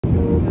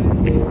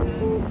Hey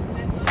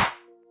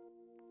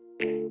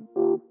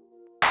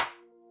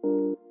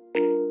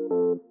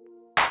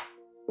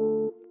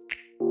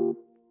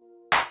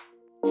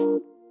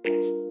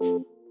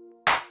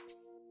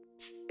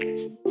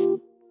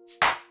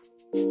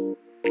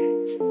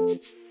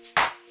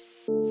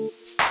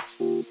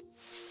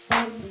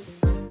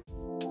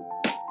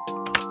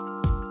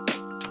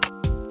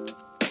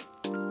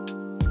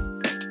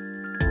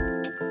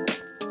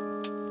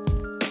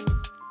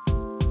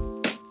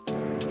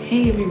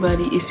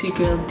everybody, it's your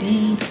girl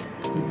D.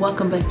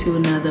 Welcome back to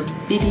another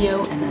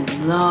video and a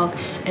vlog.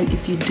 And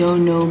if you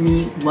don't know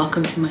me,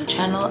 welcome to my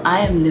channel. I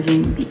am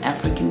living the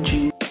African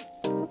dream.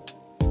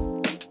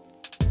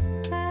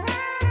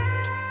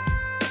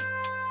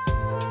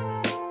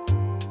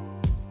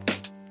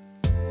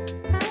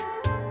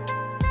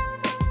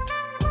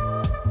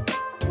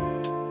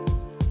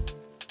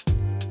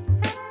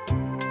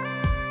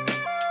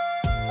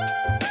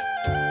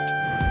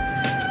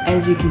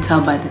 As you can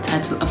tell by the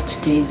title of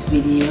today's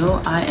video,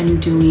 I am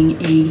doing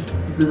a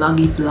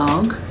vloggy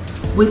vlog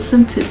with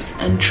some tips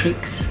and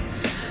tricks,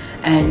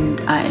 and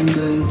I am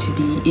going to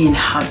be in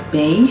Hout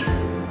Bay.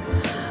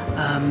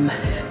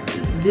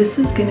 This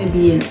is going to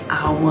be an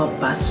hour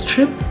bus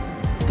trip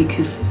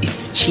because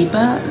it's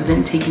cheaper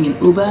than taking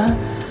an Uber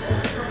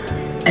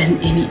and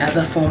any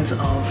other forms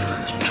of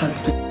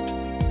transport.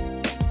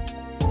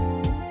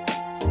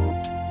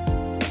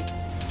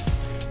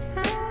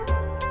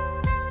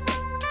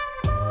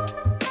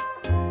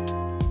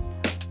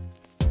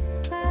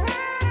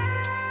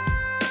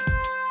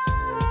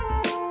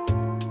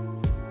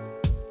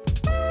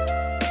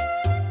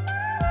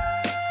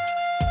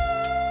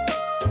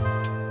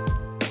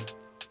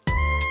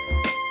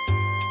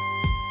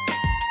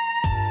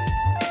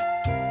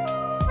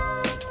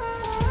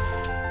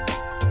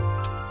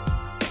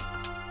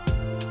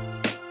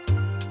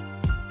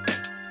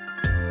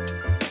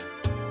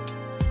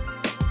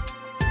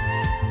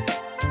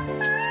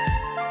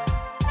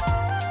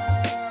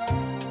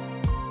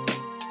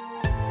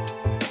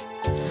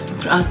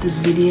 Throughout this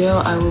video,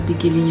 I will be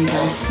giving you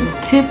guys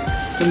some tips,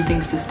 some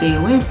things to stay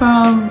away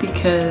from,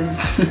 because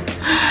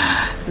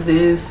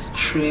this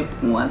trip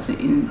was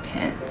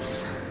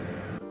intense.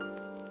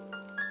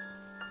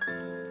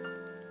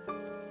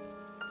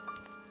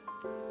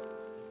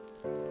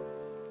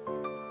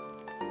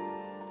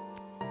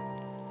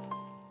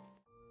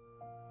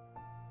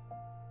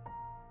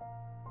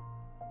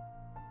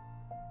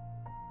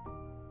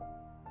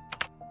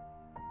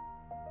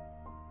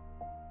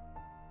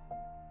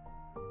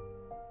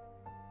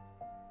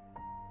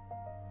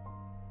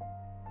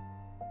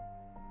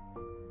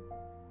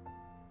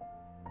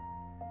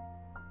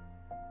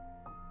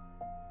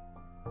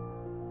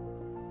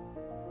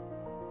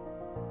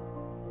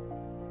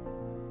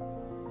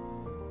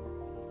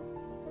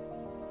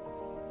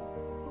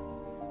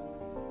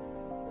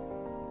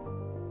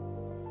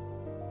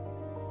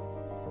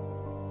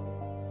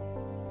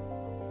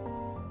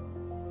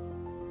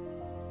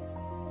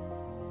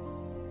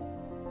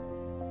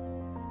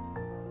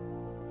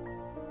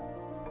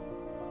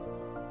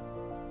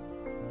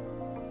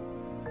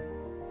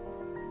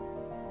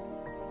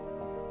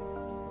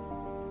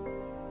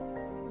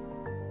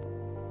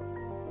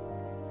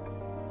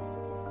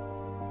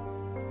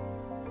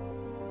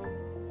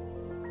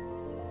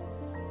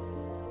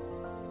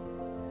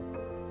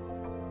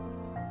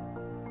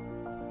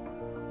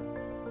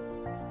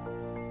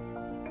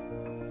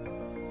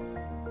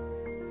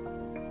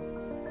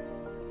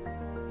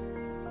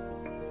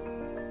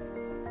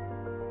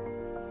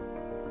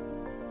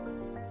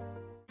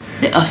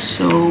 There are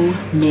so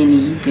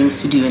many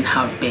things to do in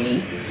Hout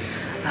Bay.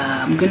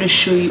 I'm gonna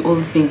show you all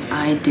the things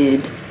I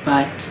did,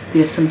 but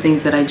there's some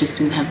things that I just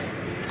didn't have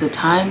the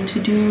time to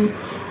do,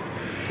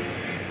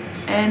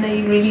 and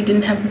I really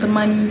didn't have the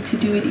money to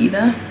do it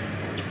either.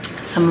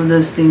 Some of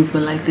those things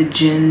were like the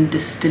gin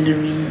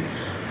distillery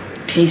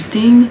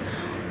tasting,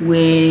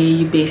 where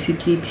you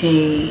basically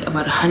pay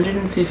about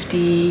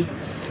 150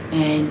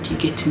 and you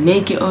get to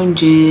make your own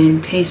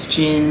gin, taste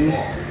gin.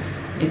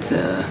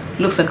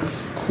 Looks like a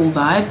cool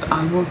vibe.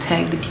 I will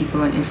tag the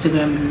people on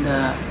Instagram in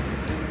the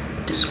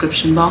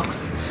description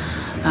box.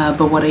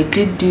 But what I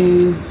did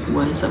do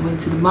was I went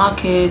to the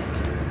market.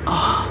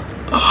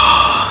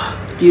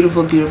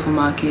 Beautiful, beautiful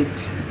market.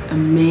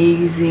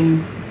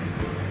 Amazing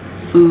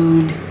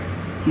food,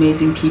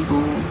 amazing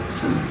people.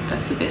 So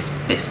that's the best.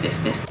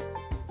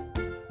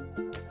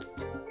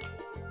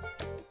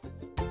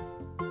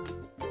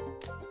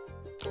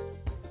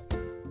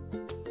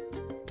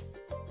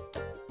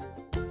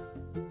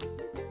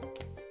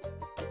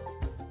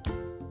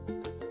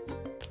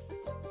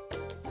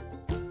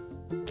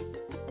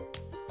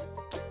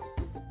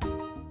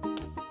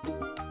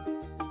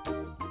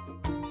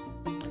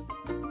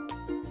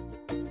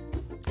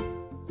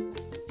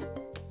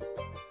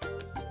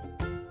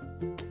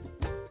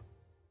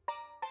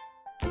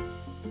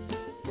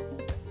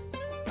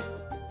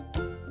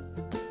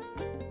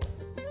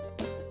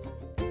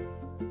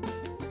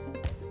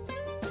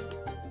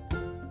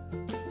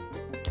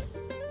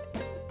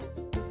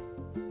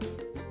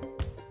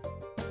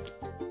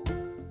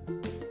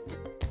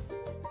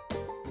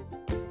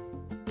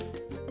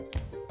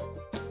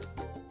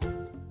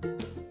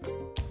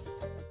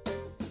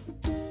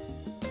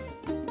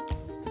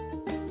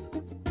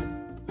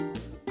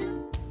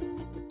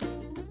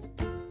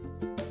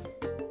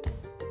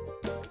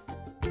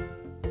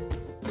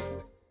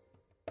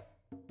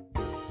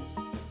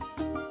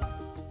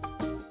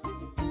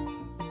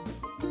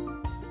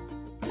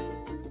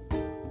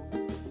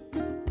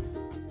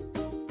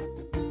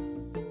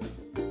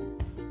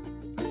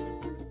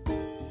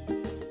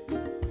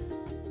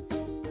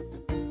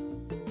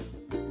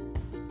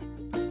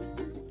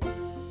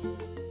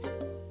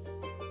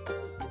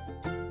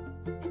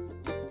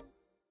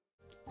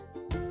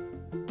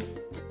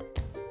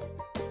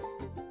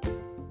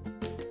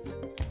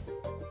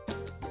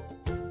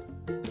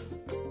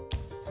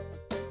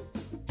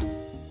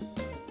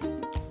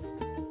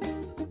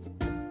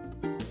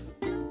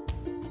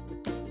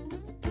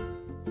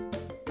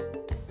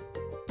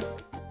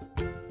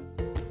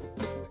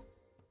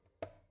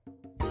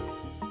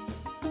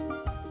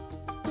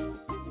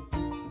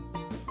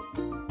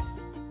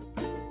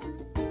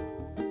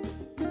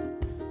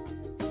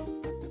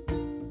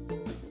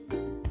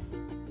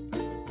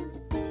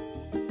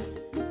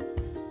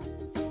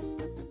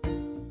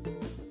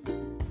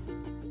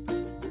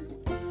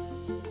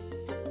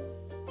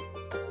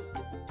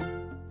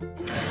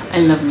 I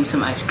love me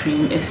some ice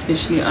cream,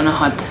 especially on a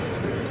hot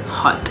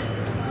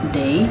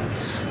day.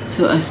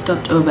 So I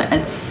stopped over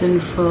at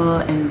Sinful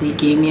and they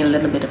gave me a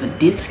little bit of a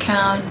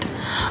discount.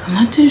 I'm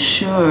not too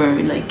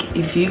sure, like,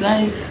 if you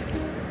guys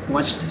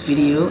watch this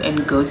video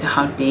and go to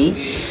Hout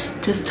Bay,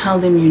 just tell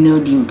them you know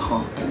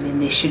Dimpo and then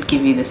they should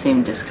give you the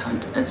same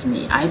discount as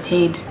me. I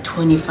paid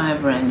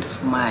 25 rand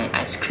for my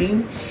ice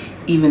cream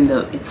even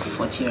though it's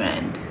 40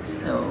 rand.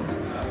 So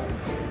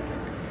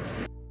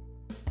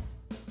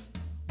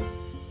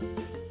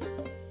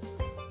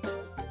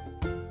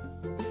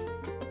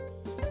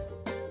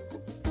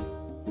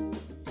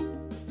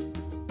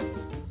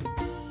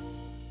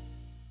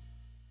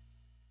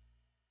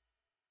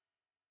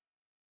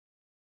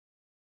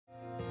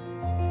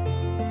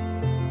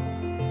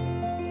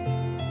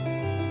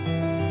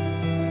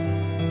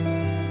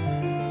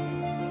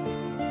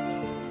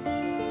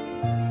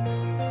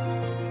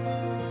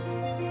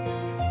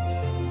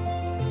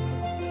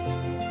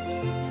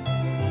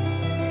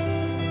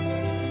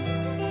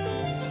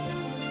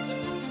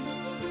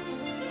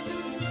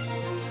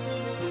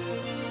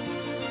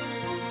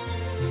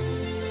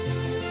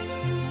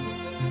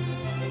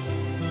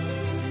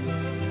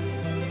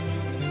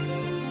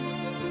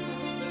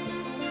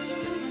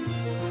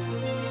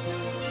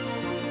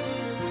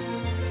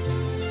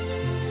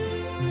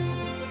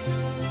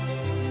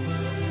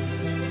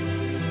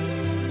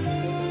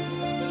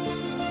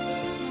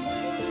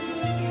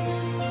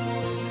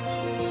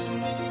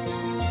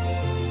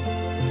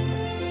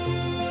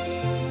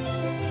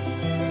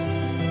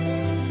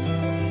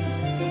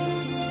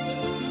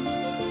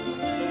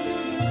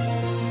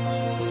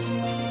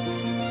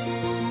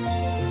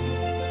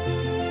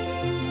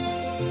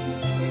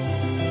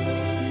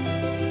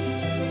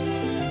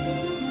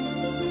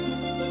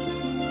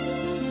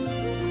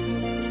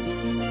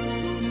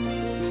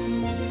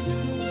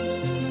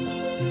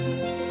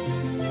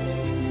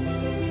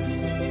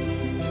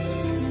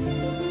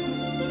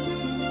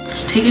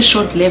take a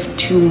short left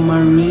to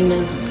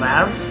Marina's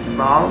Valve.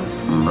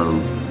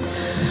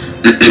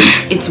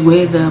 It's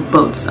where the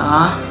boats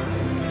are.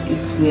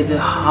 It's where the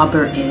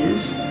harbor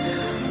is.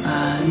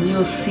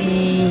 You'll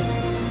see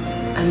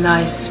a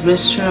nice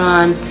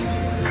restaurant.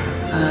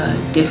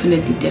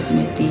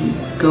 Definitely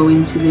go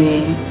into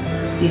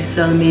there. They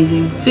sell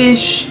amazing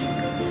fish,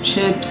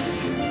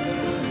 chips.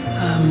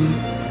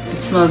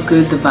 It smells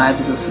good. The vibe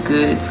is also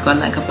good. It's got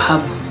like a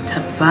pub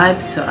type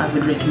vibe, so I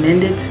would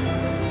recommend it.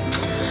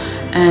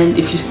 And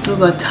if you still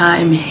got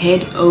time,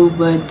 head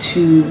over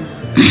to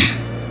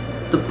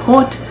the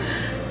port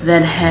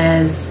that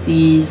has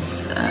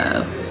these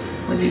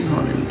what do you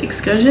call them,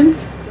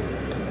 excursions.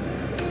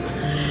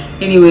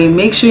 Anyway,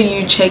 make sure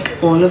you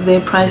check all of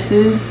their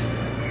prices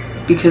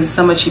because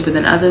some are cheaper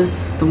than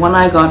others. The one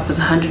I got was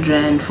 100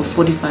 rand for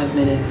 45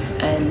 minutes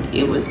and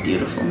it was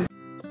beautiful.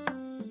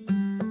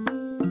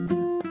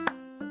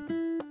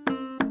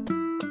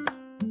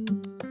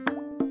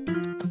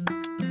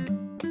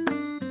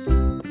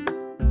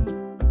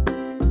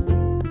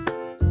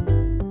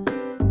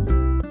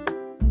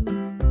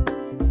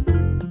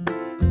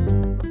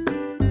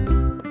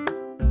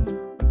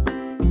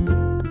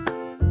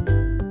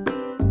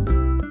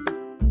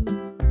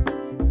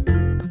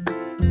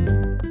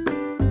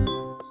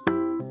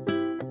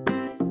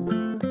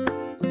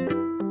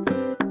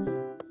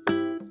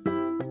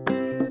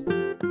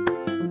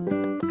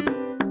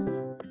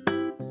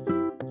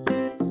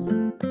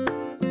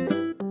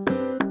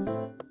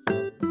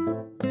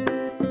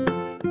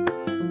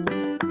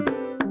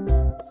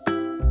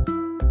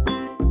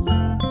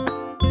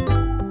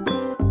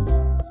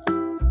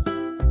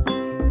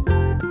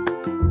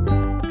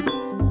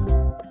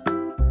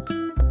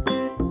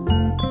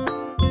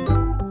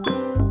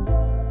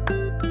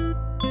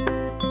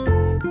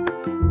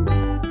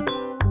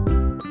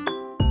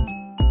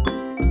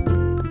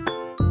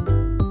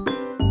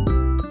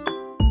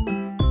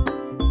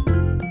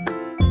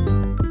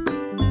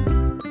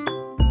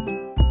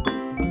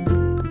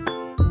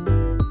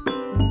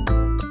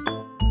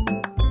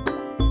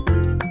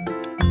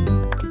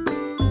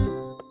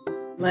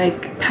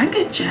 Like, pack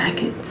a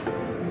jacket.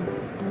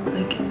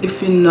 Like,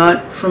 if you're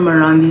not from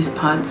around these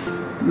parts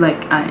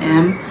like I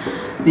am,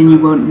 then you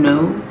won't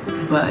know,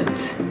 but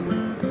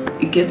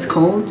it gets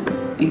cold.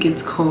 It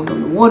gets cold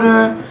on the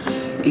water.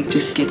 It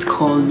just gets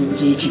cold in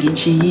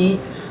the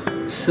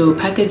so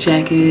pack a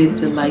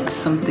jacket, like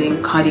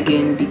something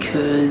cardigan,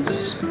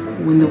 because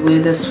when the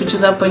weather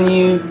switches up on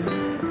you,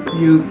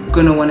 you're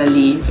gonna want to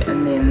leave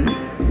and then,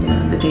 you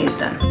know, the day is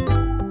done.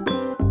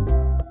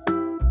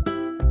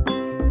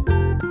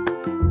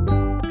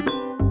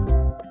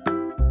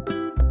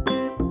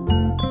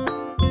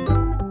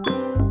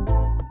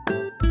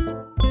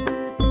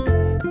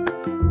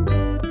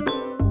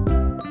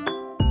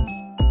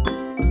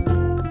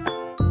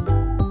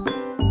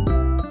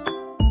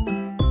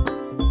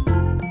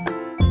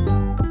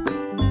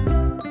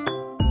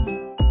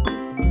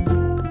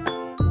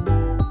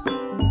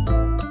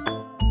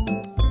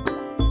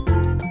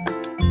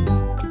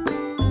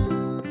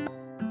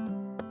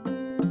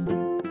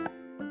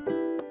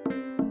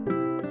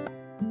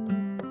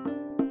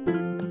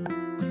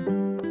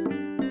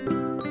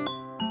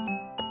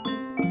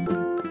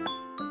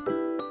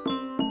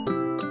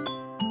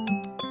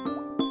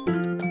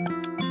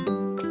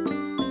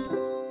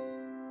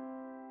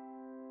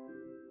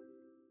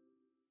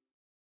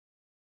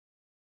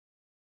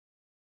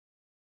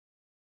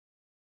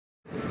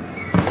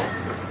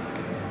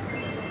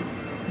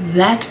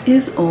 that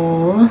is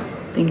all.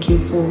 Thank you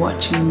for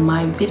watching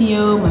my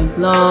video, my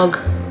vlog.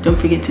 Don't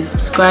forget to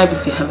subscribe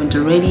if you haven't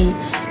already,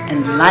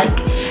 and like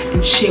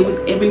and share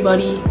with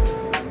everybody.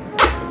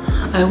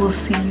 I will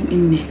see you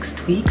in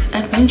next week's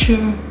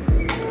adventure.